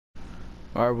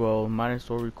Alright, well, might as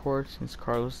well record since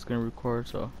Carlos is gonna record,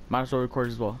 so might as well record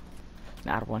as well.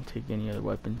 Nah, I don't want to take any other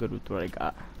weapon. Good with what I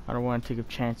got. I don't want to take a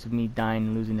chance of me dying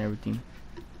and losing everything,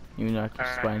 even though I can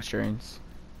just buy insurance.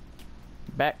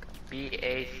 Back.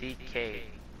 B-A-C-K.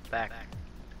 Back.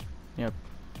 Yep.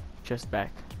 Just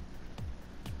back.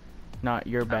 Not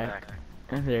your back.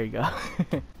 There you go.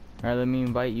 Alright, let me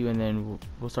invite you and then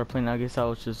we'll start playing. I guess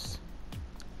I'll just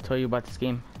tell you about this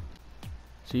game.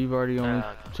 So you've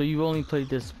only played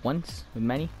this once with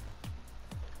Manny?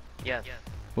 Yes.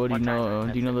 What do you know?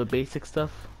 Do you know the basic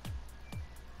stuff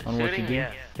on what to do?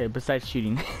 Yeah. Okay, besides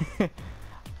shooting.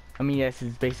 I mean, yes,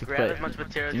 it's basic. Grab but as much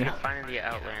material as you can find in the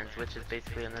Outlands, which is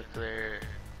basically another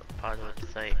positive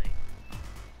site.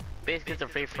 Basically, it's a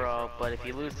free for all, but if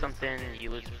you lose something, you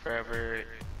lose it forever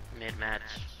mid-match.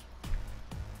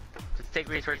 Just take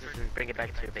resources and bring it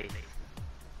back to your base.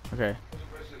 Okay.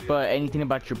 But anything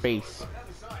about your base,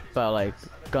 about like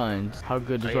guns, how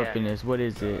good this weapon is, what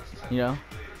is it, you know?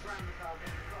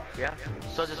 Yeah.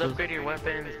 So just upgrade your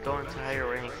weapons, go into higher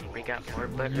ranks, bring out more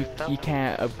better stuff. You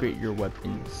can't upgrade your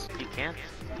weapons. You can't?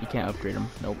 You can't upgrade them.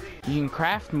 Nope. You can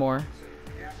craft more,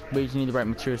 but you just need the right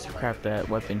materials to craft that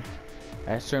weapon.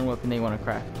 A certain weapon they want to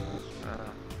craft.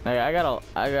 Like, I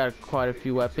got quite a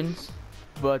few weapons,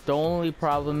 but the only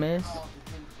problem is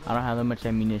I don't have that much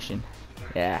ammunition.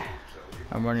 Yeah,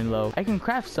 I'm running low. I can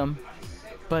craft some,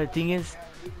 but the thing is,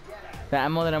 the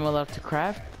ammo that I'm allowed to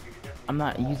craft, I'm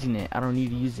not using it. I don't need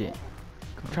to use it.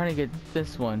 I'm trying to get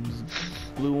this one, this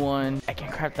blue one. I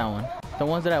can't craft that one. The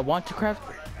ones that I want to craft,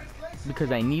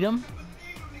 because I need them,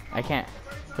 I can't.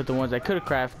 But the ones I could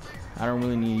craft, I don't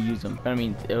really need to use them. But I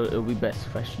mean, it'll be best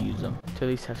if I should use them to at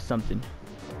least have something.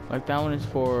 Like that one is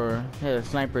for the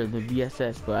sniper, the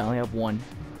VSS, but I only have one.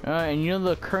 And you know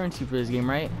the currency for this game,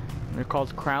 right? They're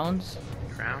called crowns.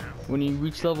 Crowns? When you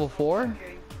reach level 4,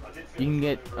 you can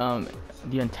get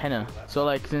the antenna. So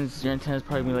like, since your antenna is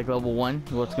probably gonna be like level 1,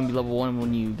 well, it's gonna be level 1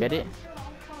 when you get it.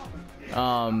 You're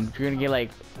gonna get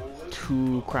like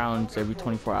 2 crowns every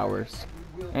 24 hours.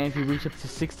 And if you reach up to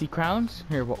 60 crowns,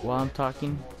 here while I'm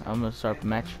talking, I'm gonna start the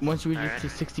match. Once you reach up to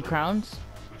 60 crowns,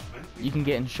 you can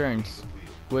get insurance,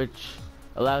 which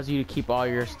allows you to keep all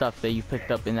your stuff that you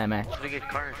picked up in that match. We get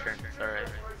car insurance, alright.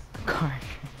 Car,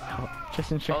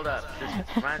 just insurance. Hold up,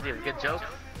 this reminds me of a good joke.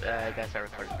 I gotta start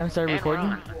recording. I started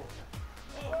recording?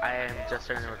 I am just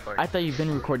starting to record. I thought you've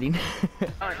been recording.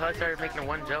 Oh, until I started making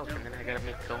one joke, and then I gotta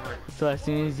make go on. So as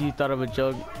soon as you thought of a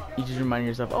joke, you just reminded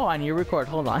yourself, oh, I need to record,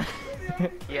 hold on.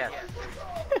 Yes.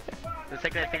 The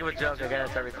second I think of a joke, I gotta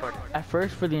start recording. At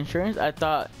first, for the insurance, I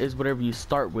thought is whatever you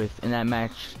start with in that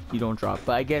match, you don't drop.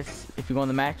 But I guess if you go in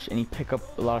the match and you pick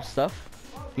up a lot of stuff,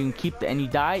 you can keep and you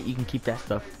die, you can keep that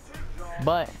stuff.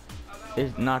 But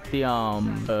it's not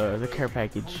the care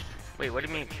package. Wait, what do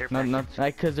you mean care package? Not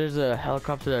like, cause there's a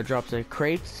helicopter that drops like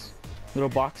crates, little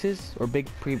boxes or big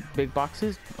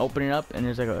boxes. Open it up and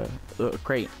there's like a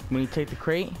crate. When you take the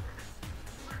crate,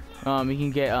 you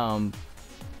can get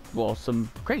well, some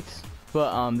crates.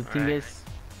 But the thing is,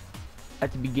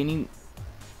 at the beginning,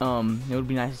 it would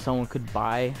be nice if someone could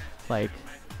buy like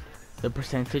the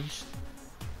percentage.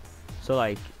 So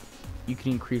like you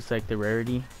can increase like the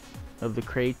rarity of the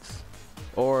crates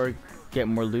or get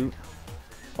more loot.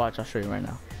 Watch, I'll show you right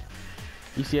now.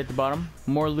 You see at the bottom,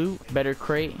 more loot, better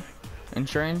crate,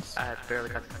 insurance. I barely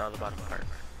got to saw the bottom part.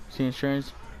 See,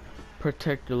 insurance,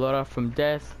 protect your loadout from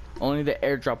death. Only the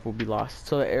airdrop will be lost.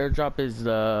 So the airdrop is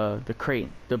the crate,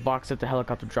 the box that the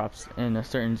helicopter drops in a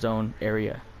certain zone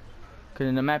area. Because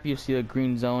in the map you see a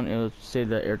green zone, it'll say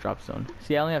the airdrop zone.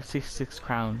 See, I only have 66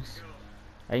 crowns.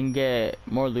 I can get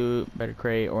more loot, better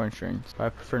crate, or insurance. But I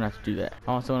prefer not to do that.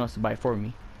 I want someone else to buy it for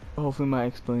me. Hopefully my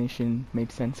explanation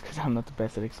made sense, because I'm not the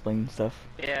best at explaining stuff.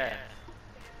 Yeah.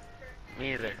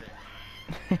 Me either.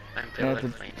 I'm terrible at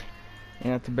explaining.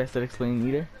 You're not the best at explaining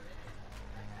either?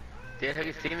 Dude, have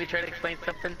you seen me try to explain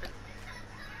something?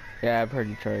 Yeah, I've heard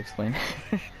you try to explain.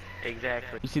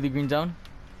 Exactly. You see the green zone?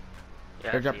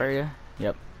 Yeah. Airdrop area?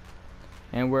 Yep.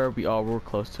 And we're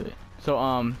close to it. So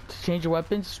to change your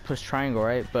weapons, just push triangle,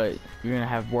 right? But you're gonna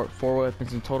have 4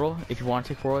 weapons in total. If you want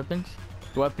to take 4 weapons,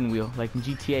 the weapon wheel, like in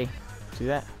GTA. See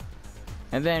that?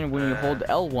 And then when you hold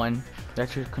L1,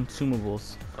 that's your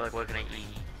consumables. Like what can I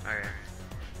eat? Alright.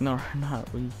 No, not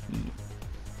what you eat.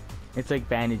 It's like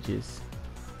bandages.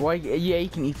 Well, yeah, you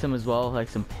can eat some as well, like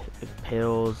some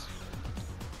pills.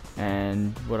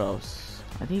 And what else?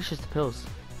 I think it's just the pills.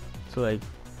 So like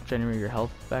generate your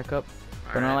health back up.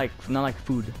 But not like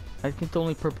food. I think the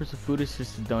only purpose of food is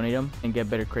just to donate them and get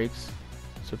better crates.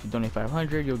 So if you donate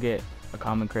 500, you'll get a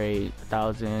common crate,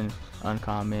 5,000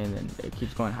 uncommon, and it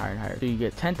keeps going higher and higher. So you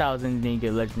get 10,000, then you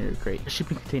get legendary crate. A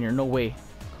shipping container, no way.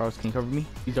 Carlos, can you cover me?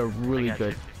 These are really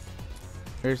good.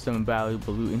 There's some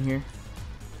valuable loot in here.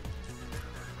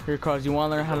 Here, Carlos, you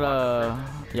want to learn how to,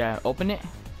 yeah, open it?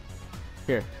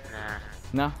 Here. Nah.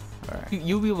 No? Alright.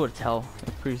 You'll be able to tell.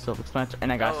 It's pretty self-explanatory.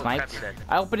 And I got sniped.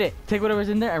 I opened it. Take whatever's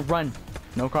in there and run.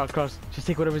 No, Carlos. Just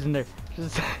take whatever's in there.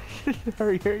 Just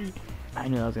hurry. I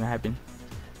knew that was gonna happen.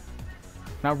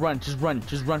 Now run. Just run.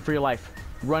 Just run for your life.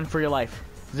 Run for your life.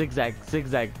 Zigzag.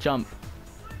 Zigzag. Jump.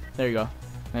 There you go.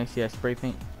 Nice. Yeah, spray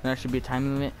paint. There should be a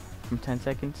time limit from 10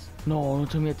 seconds. No, don't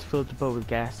tell me I have to fill up the boat with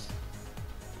gas.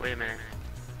 Wait a minute.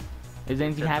 Is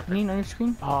anything happening on your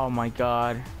screen? Oh my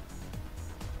god.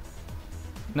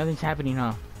 Nothing's happening,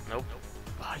 huh? Nope.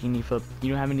 Oh, you need fill. You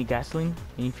don't have any gasoline?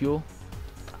 Any fuel?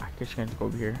 I guess you're gonna have to go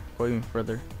over here. Go even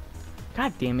further.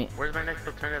 God damn it. Where's my next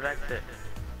alternative exit?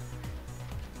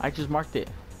 I just marked it.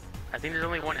 I think there's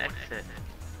only one exit.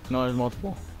 No, there's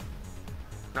multiple.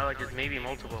 No, like there's maybe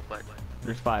multiple, but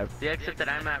there's 5. The exit that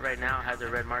I'm at right now has a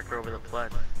red marker over the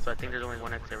plus, so I think there's only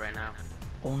one exit right now.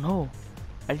 Oh no.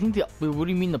 I think the. Wait, what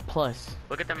do you mean the plus?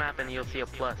 Look at the map and you'll see a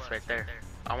plus right there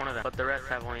on one of them. But the rest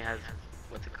only has,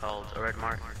 what's it called, a red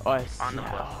mark. Oh, I see. On the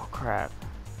plus. Oh crap.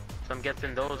 So I'm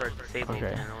guessing those are disabled.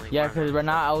 Okay. And only Yeah, because right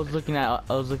now I was looking at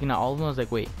all of them. I was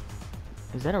like, wait,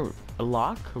 is that a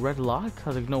lock? A red lock? I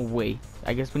was like, no way.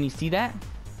 I guess when you see that,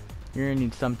 you're gonna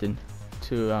need something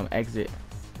to exit.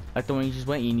 Like the one you just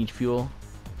went, you need fuel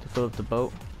to fill up the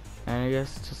boat. And I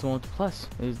guess it's just the one with the plus.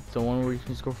 It's the one where you can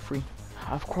just go for free.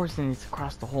 Of course, then it's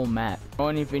across the whole map. Oh,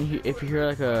 and if you hear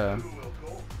like a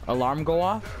alarm go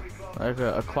off, like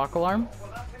a clock alarm,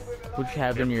 which you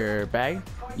have in your bag,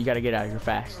 you gotta get out of here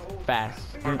fast.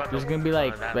 There's gonna be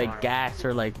like gas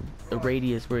or like a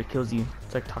radius where it kills you.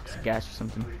 It's like toxic gas or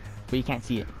something, but you can't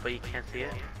see it. But you can't see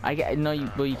it?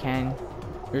 Well, you can.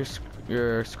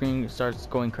 Your screen starts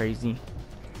going crazy.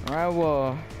 All right,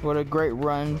 well, what a great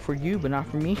run for you, but not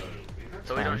for me.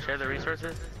 So we don't share the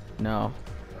resources? No.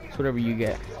 It's whatever you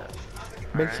get.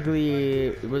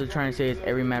 Basically, what they're trying to say is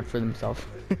every man for themselves.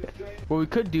 What we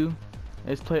could do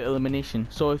is play elimination.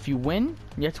 So if you win,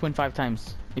 you have to win 5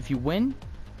 times. If you win,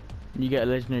 you get a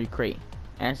legendary crate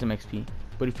and some XP.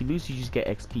 But if you lose, you just get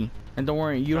XP. And don't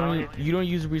worry, you don't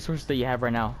use the resources that you have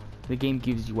right now. The game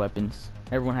gives you weapons.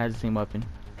 Everyone has the same weapon.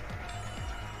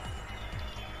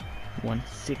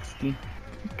 160.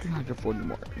 340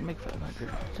 more. Make 500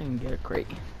 so you can get a crate.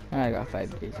 I got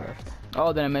 5 days left.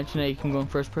 Oh, then I mentioned that you can go in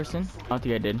first person? I don't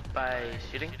think I did. By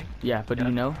shooting? Yeah, but do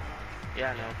you know?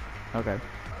 Yeah, I know. Okay.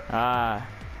 Ah,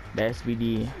 the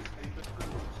SVD.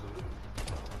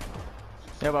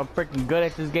 Yep, I'm freaking good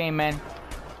at this game, man.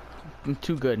 I'm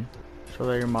too good. Show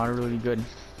that you're moderately good.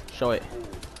 Show it.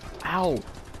 Ow.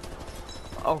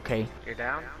 Okay. You're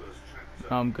down?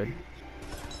 No, I'm good.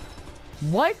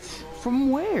 What? From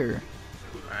where?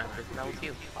 That was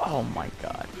you. Oh my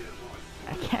god.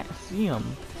 I can't see him.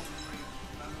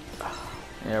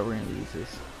 Yeah, we're gonna lose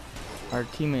this. Our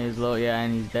teammate is low, yeah,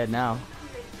 and he's dead now.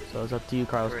 So it's up to you,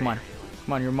 Carlos. Come on.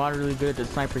 Come on, you're moderately good at the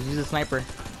snipers. Use a sniper.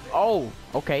 Oh,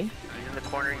 okay. He's in the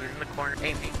corner,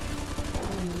 Aim.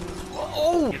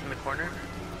 Oh! He's in the corner.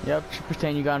 Yep,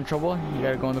 pretend you got in trouble. You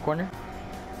gotta go in the corner.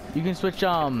 You can switch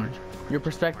your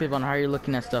perspective on how you're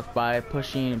looking at stuff by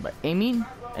pushing, by aiming,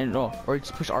 and or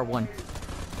just push R1.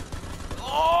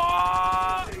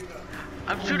 Oh!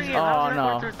 I'm shooting it. Oh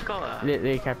no!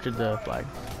 They captured the flag.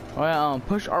 Well,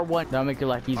 push R1. That'll make your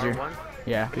life easier. R1?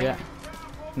 Yeah.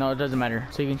 No, it doesn't matter.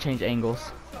 So you can change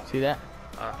angles. See that?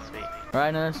 Oh, sweet. Alright,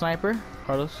 another sniper.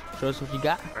 Carlos, show us what you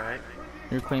got. Alright.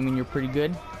 You're claiming you're pretty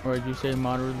good, or did you say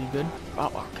moderately good?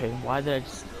 Oh, okay. Why did I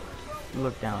just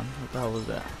look down? What the hell was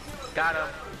that? Got him.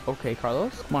 Okay,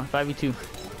 Carlos. Come on, 5v2.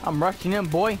 I'm rushing him,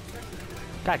 boy.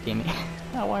 God damn it.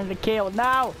 I wanted to kill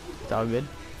now. It's all good.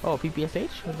 Oh,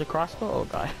 PPSH with the crossbow? Oh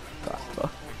god. Crossbow.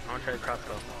 I want to try the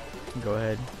crossbow. Go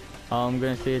ahead. I'm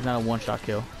gonna say it's not a one-shot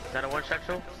kill. Is that a one-shot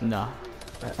kill? No.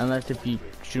 Unless if you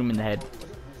shoot him in the head.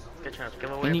 Good chance. Give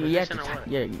away And you have to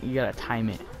yeah, you gotta time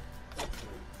it.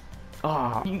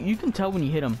 Oh, you can tell when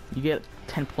you hit him. You get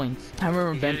 10 points. I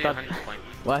remember Ben thought.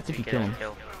 Well, that's if you kill him.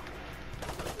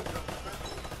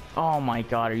 Oh my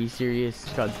god, are you serious?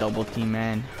 Just got double team,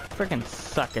 man. Freaking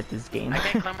suck at this game. I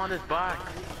can't climb on this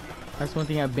box. That's one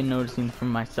thing I've been noticing from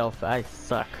myself. I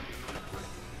suck.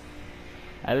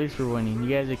 At least we're winning. You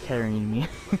guys are carrying me.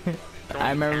 I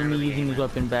remember me using this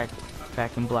weapon back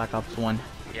in Black Ops 1.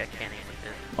 Yeah, I can't aim with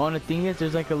this. Oh, and the thing is,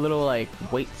 there's like a little like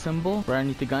weight symbol right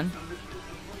underneath the gun.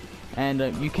 And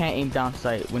you can't aim down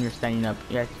sight when you're standing up.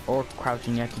 Or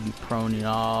crouching. You have to be prone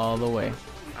all the way.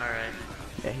 Alright.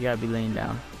 Yeah, you gotta be laying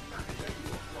down.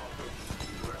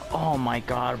 Oh my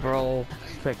god, bro.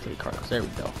 Spectate Carlos. There we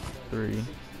go. 3,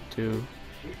 2,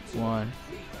 1.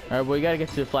 Alright, well, you gotta get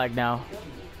to the flag now.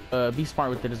 Be smart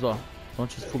with it as well. Don't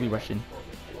just fully rush in.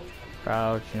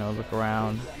 Crouch, you know, look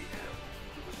around.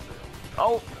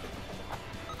 Oh!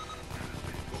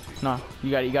 No,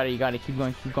 you got it. Keep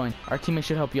going. Our teammates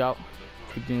should help you out.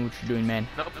 Keep doing what you're doing, man.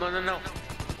 Nope, no.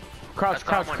 Crouch.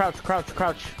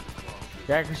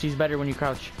 Your accuracy's better when you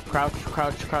crouch. Crouch,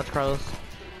 Carlos.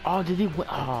 Oh, did he win?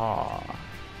 Oh,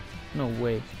 no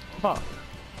way. Fuck.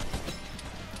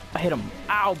 I hit him.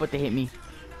 Ow, but they hit me.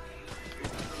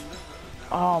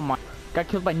 Oh my. Got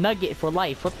killed by Nugget for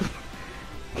life. What the?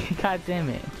 God damn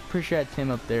it. Pretty sure that's him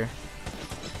up there.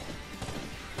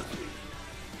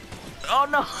 Oh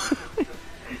no.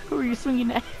 Who are you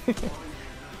swinging at?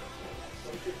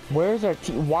 Where's our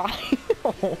team? Why?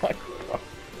 Oh my god.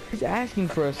 He's asking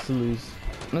for us to lose.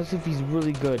 Unless if he's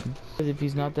really good. Because if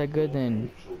he's not that good, then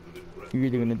you're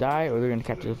either gonna die or they're gonna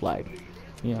capture the flag.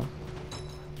 You know?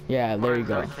 Yeah, there you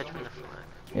go.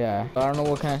 Yeah. I don't know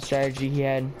what kind of strategy he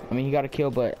had. I mean, he got a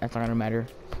kill, but that's not gonna matter.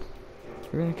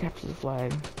 We're gonna capture the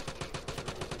flag.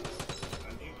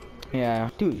 Yeah.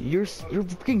 Dude, you're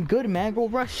freaking good, man. Go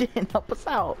rush in. Help us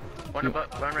out. Run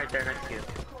right there next to you.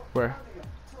 Where?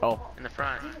 Oh. In the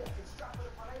front.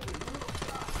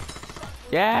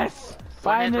 Yes!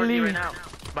 Finally! Right now.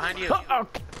 Behind you. Oh,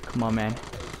 okay. Come on, man.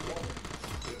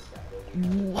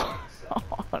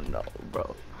 Oh no,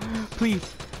 bro.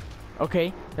 Please.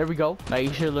 Okay, there we go. Now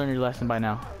you should have learned your lesson by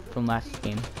now. From last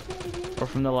game. Or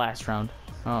from the last round.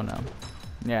 Oh no.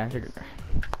 Yeah,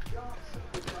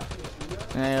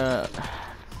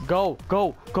 go,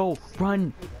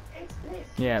 run.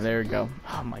 Yeah, there we go.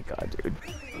 Oh my god, dude.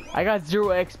 I got 0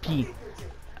 XP.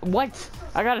 What?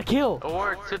 I got a kill.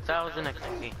 Or 2,000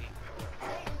 XP.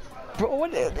 Bro,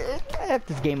 what? I have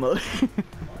this game mode.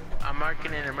 I'm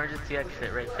marking an emergency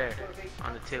exit right there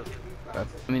on the 2.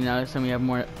 I mean, now this time we have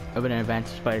more of an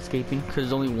advantage by escaping because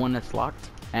there's only one that's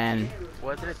locked, and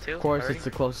was it a 2? Of course, it's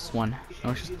the closest one. No,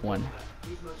 it's just one.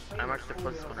 I marked the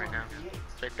closest one right now.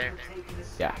 It's right there.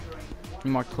 Yeah,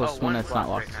 you marked the closest one that's not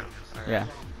locked. Right yeah,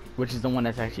 which is the one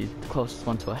that's actually the closest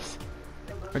one to us.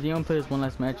 Or do you want to play this one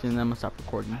last match and then I'm gonna stop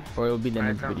recording, or it'll be the end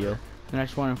of the video. And I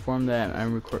just want to inform that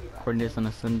I'm recording this on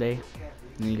a Sunday,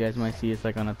 and you guys might see it's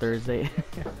like on a Thursday.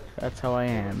 That's how I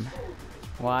am.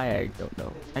 Why, I don't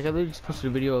know. Like, I literally just posted a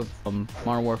video of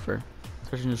Modern Warfare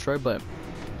Search and Destroy, but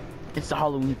it's the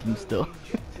Halloween theme still.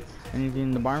 Anything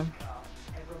in the barn?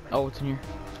 Oh, what's in here?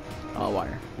 Oh,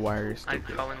 wire. Wire is I'm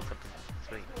calling something.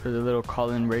 Sweet. For the little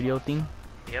call-in radio thing?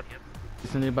 Yep.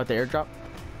 Something about the airdrop?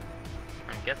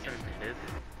 I'm guessing it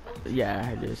is. Yeah,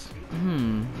 it is.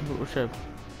 What should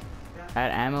I...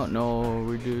 Add ammo? No.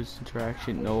 Reduce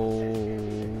interaction?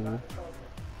 No.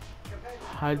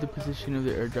 Hide the position of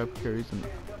the airdrop carries them.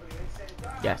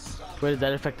 Yes. Wait, does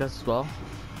that affect us as well?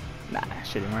 Nah,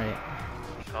 shouldn't, right?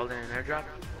 Called in an airdrop?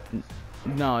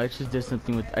 No, it just did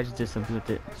something with. I just did something with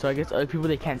it. So I guess other people,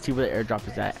 they can't see where the airdrop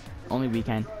is at. Only we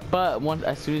can. But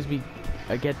as soon as we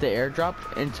get the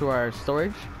airdrop into our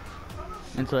storage,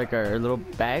 into like our little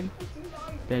bag,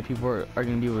 then people are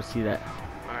gonna be able to see that.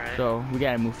 Alright. So we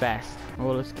gotta move fast.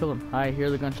 Oh, let's kill him. I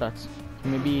hear the gunshots.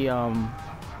 Maybe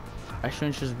I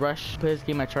shouldn't just rush. Play this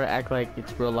game. I try to act like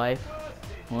it's real life.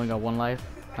 Only got one life.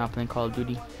 Not playing Call of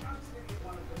Duty.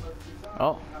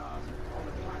 Oh.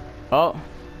 Oh.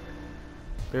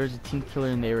 There's a team killer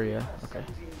in the area. Okay.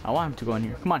 I want him to go in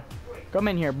here. Come on. Come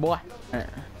in here, boy. Alright.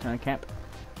 Trying to camp.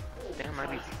 Damn, I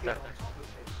might be stuck.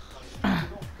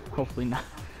 Hopefully not.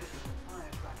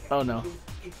 Oh no.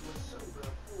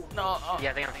 No. Oh.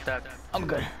 Yeah, I think I'm stuck. I'm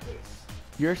good.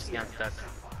 You're Yeah, I'm stuck.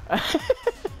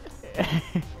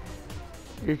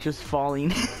 You're just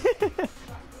falling. I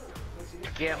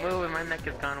can't move and my neck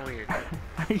has gone weird.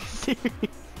 Are you serious?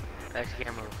 I actually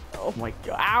can't move. Oh my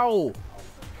god. Ow!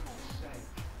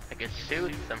 I can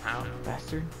shoot somehow.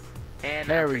 Bastard. And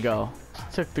there we go.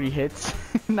 Took 3 hits.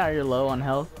 Now you're low on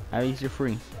health. At least you're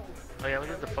free. Oh yeah, what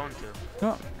does the phone do?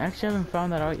 No, actually I haven't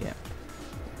found that out yet.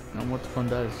 I don't know what the phone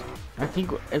does. I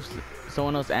think if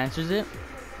someone else answers it,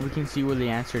 we can see where they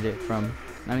answered it from.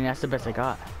 I mean, that's the best I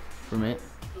got from it.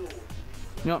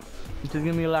 You know, this is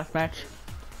gonna be the last match.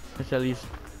 Let's at least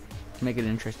make it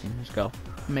interesting. Let's go.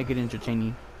 Make it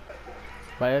entertaining.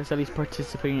 By us at least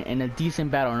participating in a decent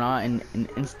battle, not in an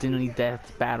instantly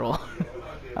death battle.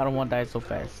 I don't want to die so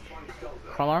fast.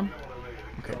 Car alarm?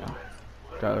 Okay, no.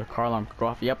 The car alarm could go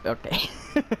off. Yep, okay.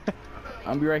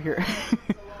 I'll be right here.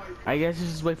 I guess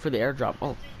just wait for the airdrop.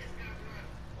 Oh.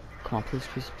 Come on,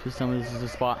 please tell me this is the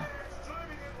spot.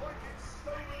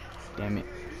 Damn it.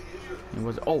 It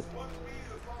was. Oh.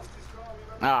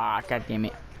 Ah, god damn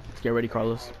it. Let's get ready,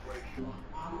 Carlos.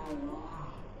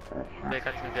 They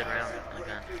got some good rounds on the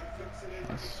gun.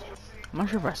 Yes. I'm not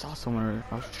sure if I saw someone or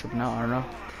if I was tripping out. I don't know.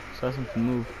 Saw something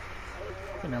move.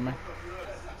 Okay, never mind.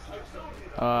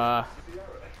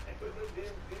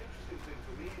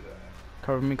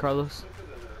 Cover me, Carlos.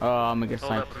 Oh, I'm gonna get Hold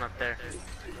sniped. up, I'm not there.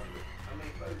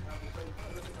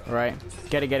 Alright.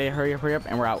 Get it. Hurry up.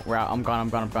 And we're out. I'm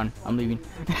gone. I'm leaving.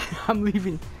 I'm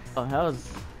leaving. Oh,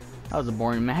 that was a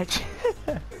boring match.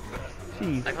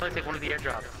 Jeez. I can only take one of the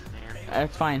airdrops, man.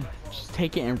 That's fine. Just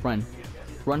take it and run.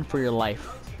 Run for your life.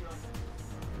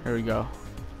 Here we go.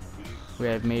 We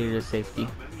have made it to safety.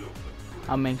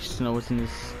 I'm anxious to know what's in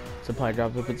this supply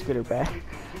drop, if it's good or bad.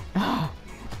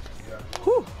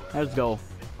 Whew. Let's go.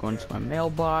 Going to my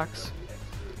mailbox.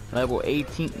 Level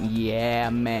 18. Yeah,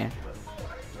 man.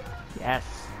 Yes.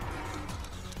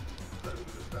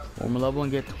 One more level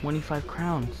and get 25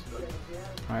 crowns.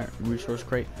 Alright, resource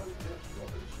crate.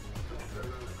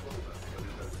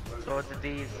 So what did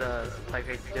these supply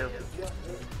crates do?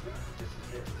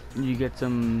 You get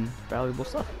some valuable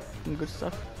stuff. Some good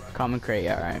stuff. Common crate,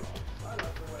 yeah, alright.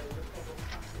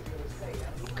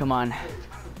 Come on.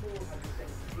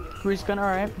 Grease gun,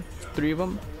 alright. 3 of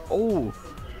them. Oh!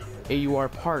 AUR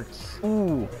parts.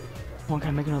 Ooh. Oh, can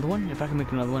I make another one? If I can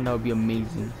make another one, that would be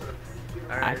amazing.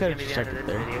 Alright, I could be have the checked end it of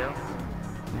this there. video.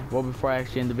 Well, before I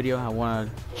actually end the video, I want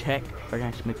to check if I can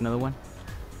actually make another one.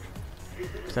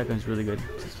 That gun's really good.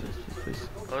 Please.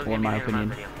 Well, Well, in my opinion.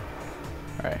 video.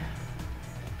 Alright.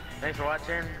 Thanks for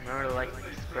watching. Remember to like and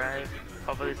subscribe.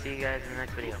 Hopefully see you guys in the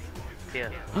next video. See ya.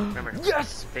 Remember.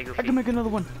 Yes! Stay goofy. I can make another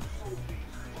one.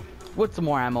 With some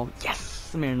more ammo.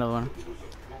 Yes! I made another one.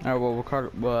 Alright,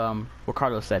 well, what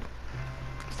Carlos said.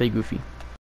 Stay goofy.